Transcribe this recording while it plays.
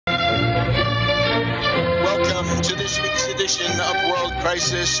Welcome to this week's edition of World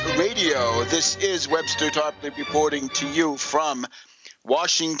Crisis Radio. This is Webster Tarpley reporting to you from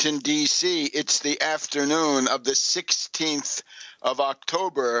Washington, D.C. It's the afternoon of the 16th of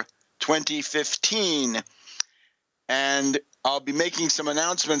October, 2015. And I'll be making some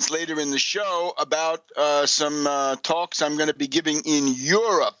announcements later in the show about some talks I'm going to be giving in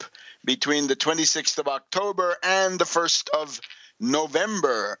Europe between the 26th of October and the 1st of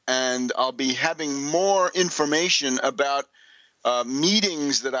November. And I'll be having more information about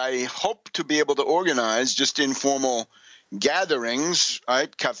meetings that I hope to be able to organize, just informal gatherings,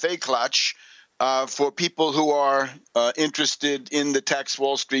 right, Café Klatsch, for people who are interested in the Tax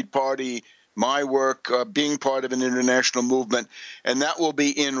Wall Street Party, my work, being part of an international movement. And that will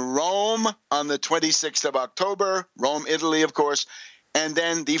be in Rome on the 26th of October, Rome, Italy, of course, and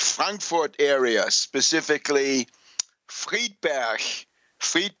then the Frankfurt area, specifically Friedberg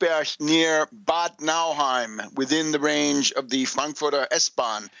near Bad Nauheim, within the range of the Frankfurter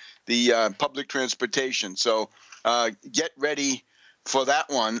S-Bahn, the public transportation. So get ready for that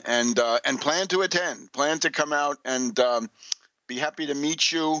one, and plan to attend. Plan to come out, and be happy to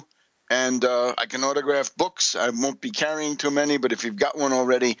meet you. And I can autograph books. I won't be carrying too many, but if you've got one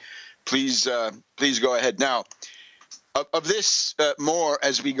already, please go ahead. Now, of this more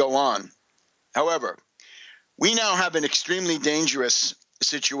as we go on. However, we now have an extremely dangerous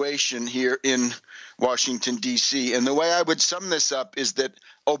situation here in Washington, D.C. And the way I would sum this up is that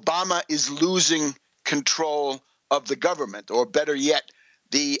Obama is losing control of the government, or better yet,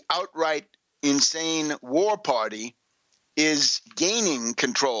 the outright insane war party is gaining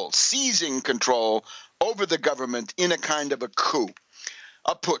control, seizing control over the government in a kind of a coup,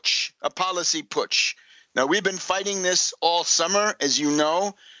 a putsch, a policy putsch. Now, we've been fighting this all summer, as you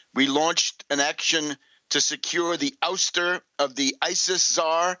know. We launched an action to secure the ouster of the ISIS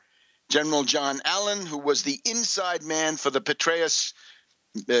czar, General John Allen, who was the inside man for the Petraeus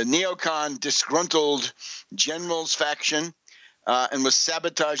neocon disgruntled generals faction, and was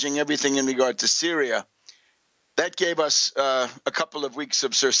sabotaging everything in regard to Syria. That gave us a couple of weeks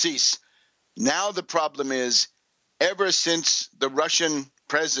of surcease. Now the problem is, ever since the Russian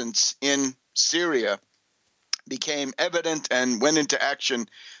presence in Syria became evident and went into action,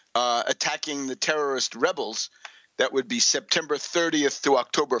 attacking the terrorist rebels, that would be September 30th to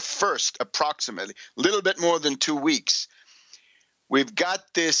October 1st, approximately, a little bit more than 2 weeks. We've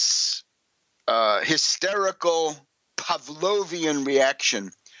got this hysterical Pavlovian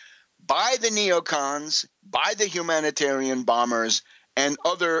reaction by the neocons, by the humanitarian bombers, and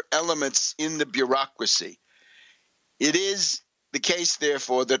other elements in the bureaucracy. It is the case,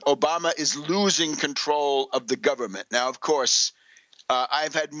 therefore, that Obama is losing control of the government. Now, of course,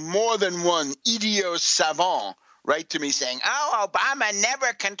 I've had more than one idiot savant write to me saying, "Oh, Obama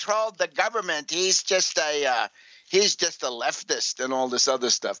never controlled the government. He's just a leftist," and all this other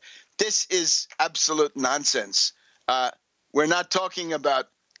stuff. This is absolute nonsense. We're not talking about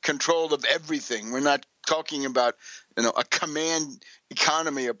control of everything. We're not talking about, a command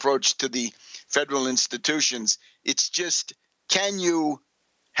economy approach to the federal institutions. It's just, can you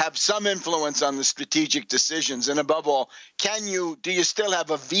have some influence on the strategic decisions? And above all, do you still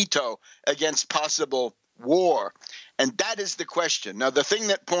have a veto against possible war? And that is the question. Now, the thing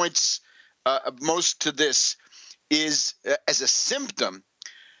that points most to this is, as a symptom,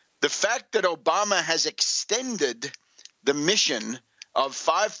 the fact that Obama has extended the mission of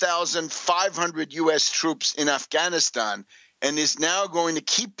 5,500 U.S. troops in Afghanistan and is now going to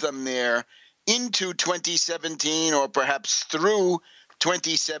keep them there into 2017, or perhaps through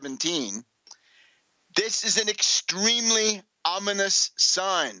 2017. This is an extremely ominous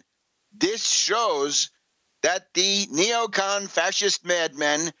sign. This shows that the neocon fascist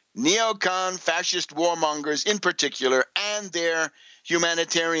madmen, neocon fascist warmongers in particular, and their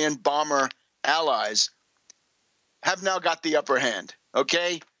humanitarian bomber allies have now got the upper hand.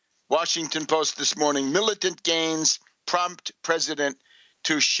 Okay? Washington Post this morning: militant gains prompt president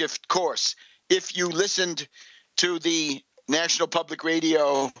to shift course. If you listened to the National Public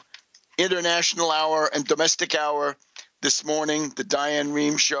Radio International Hour and Domestic Hour this morning, the Diane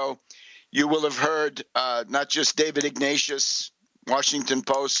Rehm show, you will have heard not just David Ignatius, Washington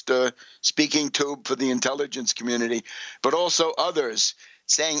Post speaking tube for the intelligence community, but also others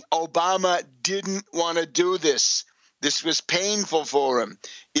saying Obama didn't want to do this. This was painful for him.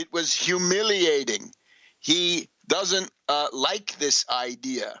 It was humiliating. He doesn't like this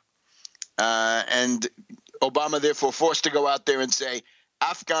idea. And Obama, therefore, forced to go out there and say,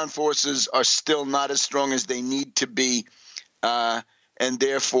 Afghan forces are still not as strong as they need to be. And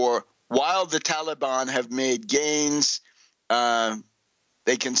therefore, while the Taliban have made gains,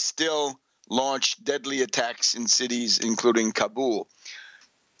 they can still launched deadly attacks in cities, including Kabul.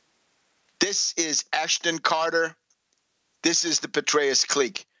 This is Ashton Carter. This is the Petraeus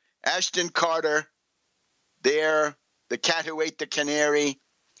clique. Ashton Carter, there, the cat who ate the canary.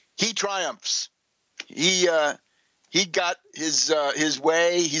 He triumphs. He got his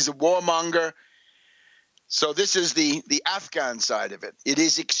way. He's a warmonger. So this is the Afghan side of it. It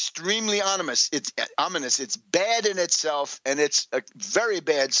is extremely ominous. It's ominous. It's bad in itself, and it's a very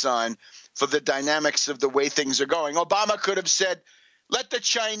bad sign for the dynamics of the way things are going. Obama could have said, "Let the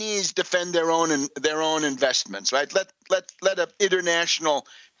Chinese defend their own investments, right? Let an international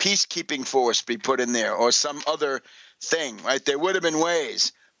peacekeeping force be put in there, or some other thing, right? There would have been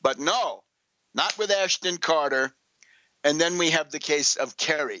ways, but no, not with Ashton Carter." And then we have the case of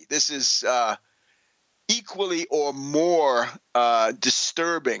Kerry. This is equally or more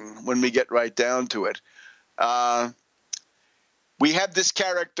disturbing when we get right down to it. We have this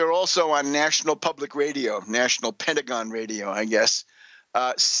character also on National Public Radio, National Pentagon Radio, I guess.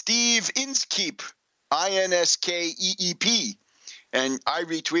 Steve Inskeep, Inskeep. And I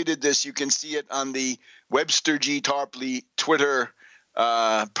retweeted this. You can see it on the Webster G. Tarpley Twitter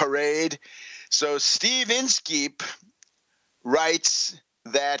parade. So Steve Inskeep writes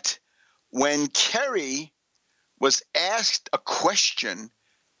that when Kerry was asked a question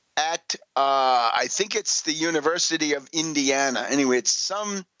at, I think it's the University of Indiana. Anyway, it's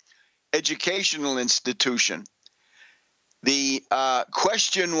some educational institution. The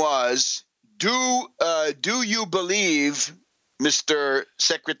question was, do you believe, Mr.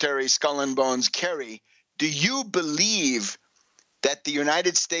 Secretary Skull and Bones Kerry, do you believe that the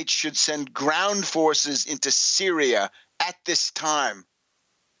United States should send ground forces into Syria at this time?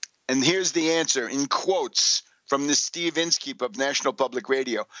 And here's the answer in quotes from this Steve Inskeep of National Public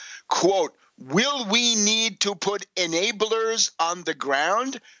Radio. Quote, "Will we need to put enablers on the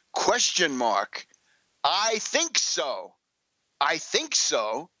ground? Question mark. I think so. I think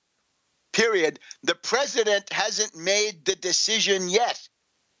so. Period. The president hasn't made the decision yet.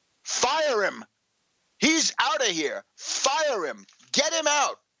 Fire him. He's out of here. Fire him. Get him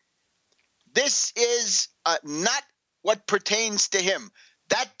out." This is not what pertains to him.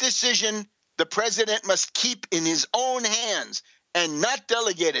 That decision the president must keep in his own hands and not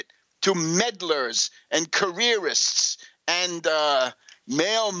delegate it to meddlers and careerists and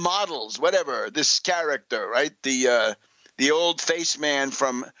male models, whatever, this character, right? The old face man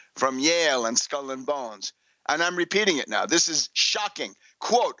from Yale and Skull and Bones. And I'm repeating it now. This is shocking.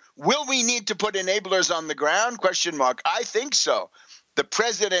 Quote, "Will we need to put enablers on the ground? Question mark. I think so. The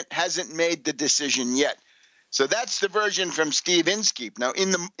president hasn't made the decision yet." So that's the version from Steve Inskeep. Now,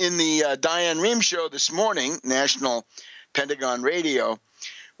 in the Diane Rehm show this morning, National Pentagon Radio,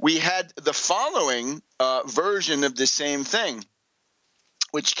 we had the following version of the same thing,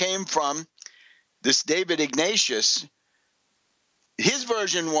 which came from this David Ignatius. His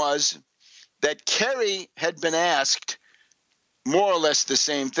version was that Kerry had been asked more or less the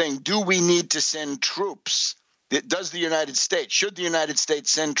same thing. Do we need to send troops? Does the United States, should the United States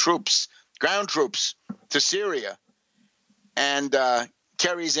send troops, ground troops, to Syria? And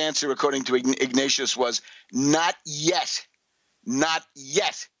Kerry's answer, according to Ignatius, was not yet. Not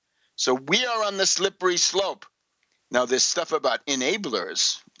yet. So we are on the slippery slope. Now, this stuff about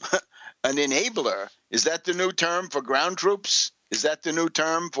enablers. An enabler, is that the new term for ground troops? Is that the new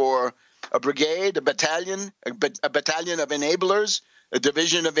term for a brigade, a battalion of enablers, a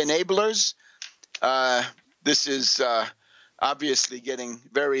division of enablers? This is obviously getting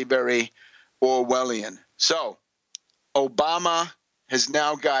very, very Orwellian. So Obama has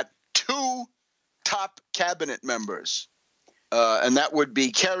now got two top cabinet members, and that would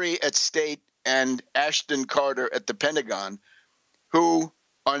be Kerry at State and Ashton Carter at the Pentagon, who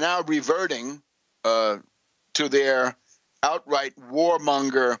are now reverting to their outright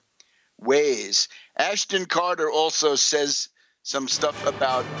warmonger ways. Ashton Carter also says some stuff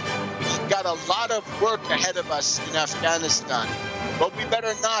about we've got a lot of work ahead of us in Afghanistan, but we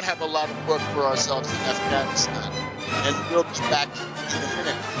better not have a lot of work for ourselves in Afghanistan. And we'll be back in a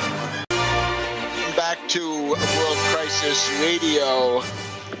minute. Back to World Crisis Radio.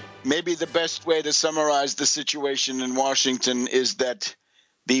 Maybe the best way to summarize the situation in Washington is that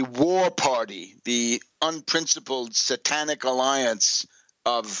the war party, the unprincipled satanic alliance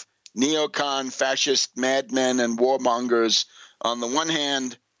of neocon, fascist madmen and warmongers on the one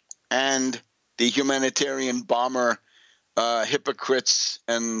hand, and the humanitarian bomber hypocrites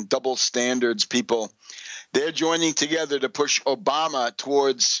and double standards people, they're joining together to push Obama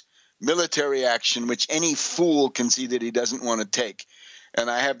towards military action, which any fool can see that he doesn't want to take. And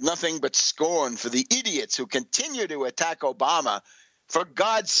I have nothing but scorn for the idiots who continue to attack Obama For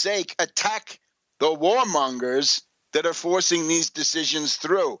God's sake, attack the warmongers that are forcing these decisions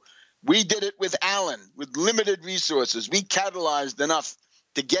through. We did it with Allen, with limited resources. We catalyzed enough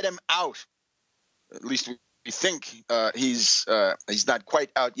to get him out. At least we think he's not quite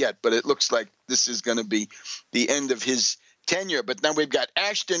out yet, but it looks like this is going to be the end of his tenure. But now we've got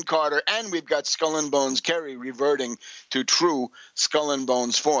Ashton Carter and we've got Skull and Bones Kerry reverting to true Skull and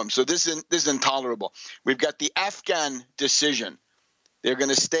Bones form. So this is intolerable. We've got the Afghan decision. They're going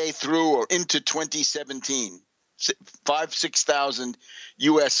to stay through or into 2017. 6,000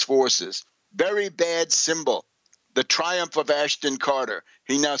 U.S. forces. Very bad symbol. The triumph of Ashton Carter.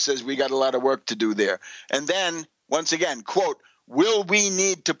 He now says we got a lot of work to do there. And then, once again, quote, will we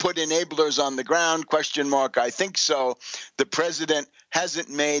need to put enablers on the ground? Question mark. I think so. The president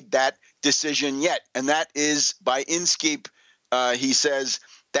hasn't made that decision yet. And that is by Inskeep, he says,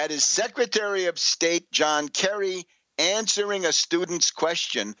 that is Secretary of State John Kerry answering a student's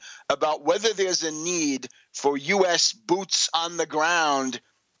question about whether there's a need for U.S. boots on the ground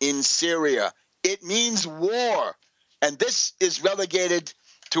in Syria. It means war. And this is relegated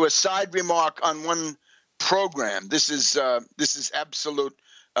to a side remark on one program. This is absolute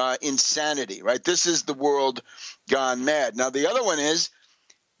insanity, right? This is the world gone mad. Now, the other one is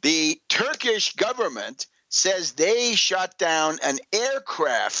the Turkish government says they shot down an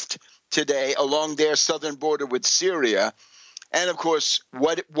aircraft today along their southern border with Syria. And, of course,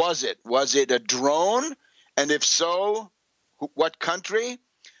 what was it? Was it a drone? And if so, what country?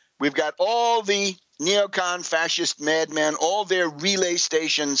 We've got all the neocon fascist madmen, all their relay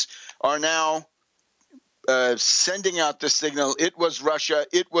stations are now sending out the signal, it was Russia,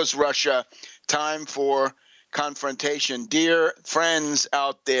 time for confrontation. Dear friends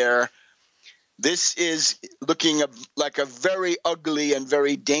out there, this is looking like a very ugly and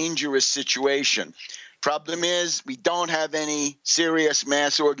very dangerous situation. Problem is, we don't have any serious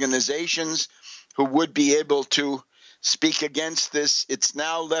mass organizations who would be able to speak against this. It's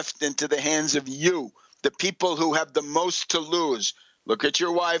now left into the hands of you, the people who have the most to lose. Look at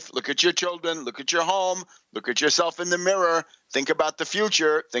your wife, look at your children, look at your home, look at yourself in the mirror, think about the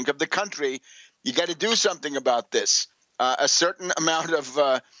future, think of the country. You got to do something about this. A certain amount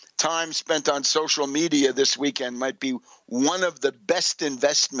of time spent on social media this weekend might be one of the best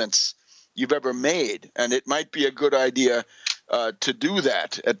investments you've ever made, and it might be a good idea to do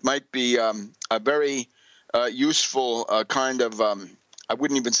that. It might be a very useful kind of, I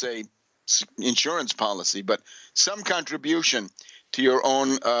wouldn't even say insurance policy, but some contribution to your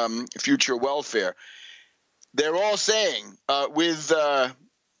own future welfare. They're all saying with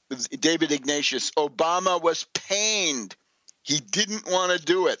David Ignatius, Obama was pained. He didn't want to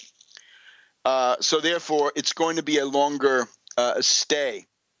do it. So therefore, it's going to be a longer stay.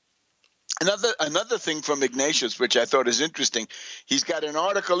 Another thing from Ignatius, which I thought is interesting, he's got an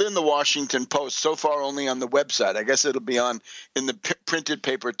article in the Washington Post, so far only on the website. I guess it'll be in the printed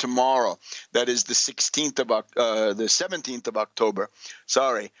paper tomorrow. That is the 17th of October.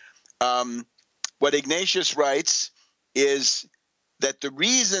 Sorry. What Ignatius writes is that the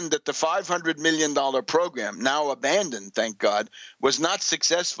reason that the $500 million program, now abandoned, thank God, was not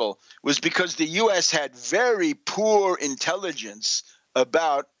successful was because the U.S. had very poor intelligence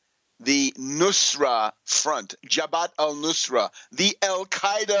about the Nusra Front, Jabhat al-Nusra, the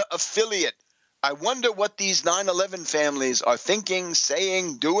al-Qaeda affiliate. I wonder what these 9/11 families are thinking,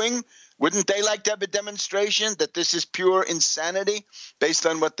 saying, doing. Wouldn't they like to have a demonstration that this is pure insanity based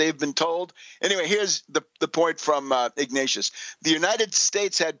on what they've been told? Anyway, here's the point from Ignatius. The United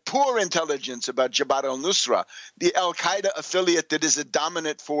States had poor intelligence about Jabhat al-Nusra, the al-Qaeda affiliate that is a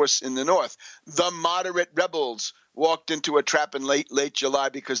dominant force in the north. The moderate rebels walked into a trap in late July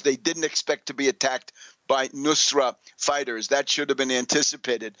because they didn't expect to be attacked by Nusra fighters. That should have been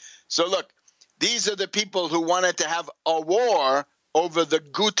anticipated. So look, these are the people who wanted to have a war over the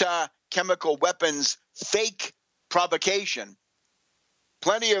Ghouta chemical weapons fake provocation.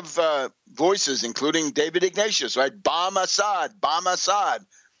 Plenty of voices, including David Ignatius, right? Bomb Assad,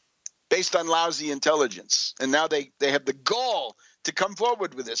 based on lousy intelligence. And now they have the gall to come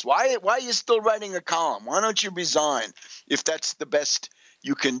forward with this. Why are you still writing a column? Why don't you resign if that's the best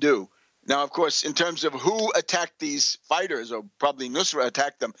you can do? Now, of course, in terms of who attacked these fighters, or probably Nusra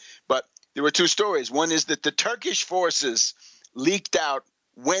attacked them, but there were two stories. One is that the Turkish forces leaked out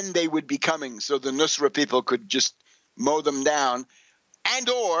when they would be coming so the Nusra people could just mow them down, and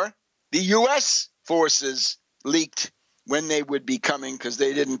or the U.S. forces leaked when they would be coming because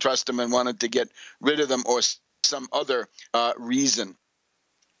they didn't trust them and wanted to get rid of them, or some other reason.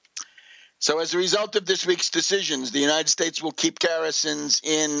 So as a result of this week's decisions, the United States will keep garrisons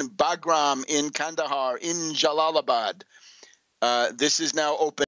in Bagram, in Kandahar, in Jalalabad. This is now open.